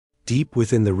Deep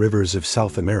within the rivers of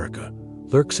South America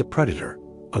lurks a predator,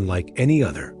 unlike any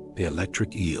other, the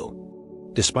electric eel.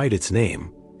 Despite its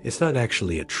name, it's not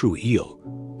actually a true eel,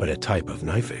 but a type of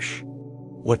knifefish.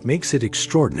 What makes it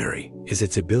extraordinary is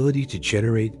its ability to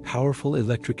generate powerful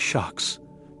electric shocks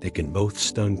that can both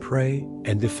stun prey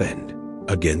and defend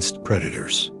against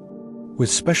predators. With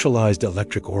specialized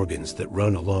electric organs that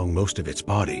run along most of its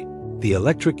body, the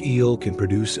electric eel can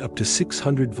produce up to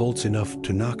 600 volts, enough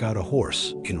to knock out a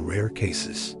horse in rare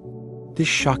cases. This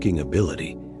shocking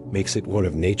ability makes it one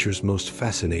of nature's most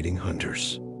fascinating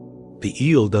hunters. The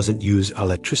eel doesn't use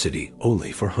electricity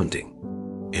only for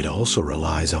hunting. It also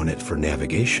relies on it for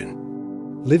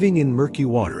navigation. Living in murky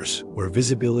waters where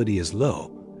visibility is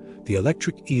low, the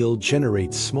electric eel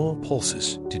generates small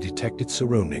pulses to detect its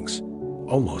surroundings,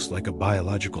 almost like a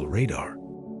biological radar.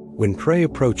 When prey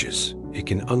approaches, it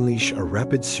can unleash a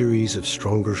rapid series of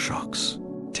stronger shocks,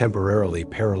 temporarily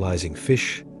paralyzing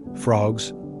fish,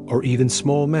 frogs, or even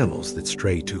small mammals that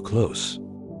stray too close.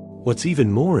 What's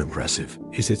even more impressive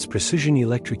is its precision.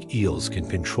 Electric eels can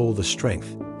control the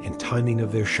strength and timing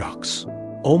of their shocks,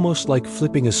 almost like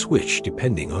flipping a switch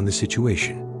depending on the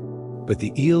situation. But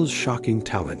the eel's shocking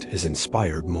talent has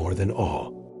inspired more than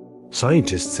awe.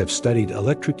 Scientists have studied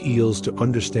electric eels to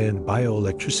understand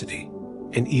bioelectricity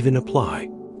and even apply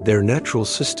their natural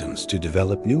systems to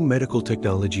develop new medical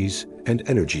technologies and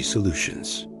energy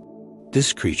solutions.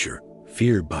 This creature,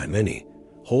 feared by many,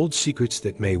 holds secrets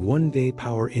that may one day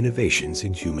power innovations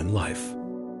in human life.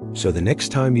 So the next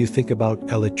time you think about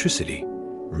electricity,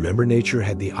 remember nature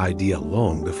had the idea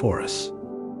long before us.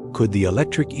 Could the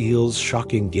electric eel's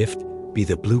shocking gift be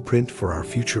the blueprint for our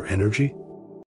future energy?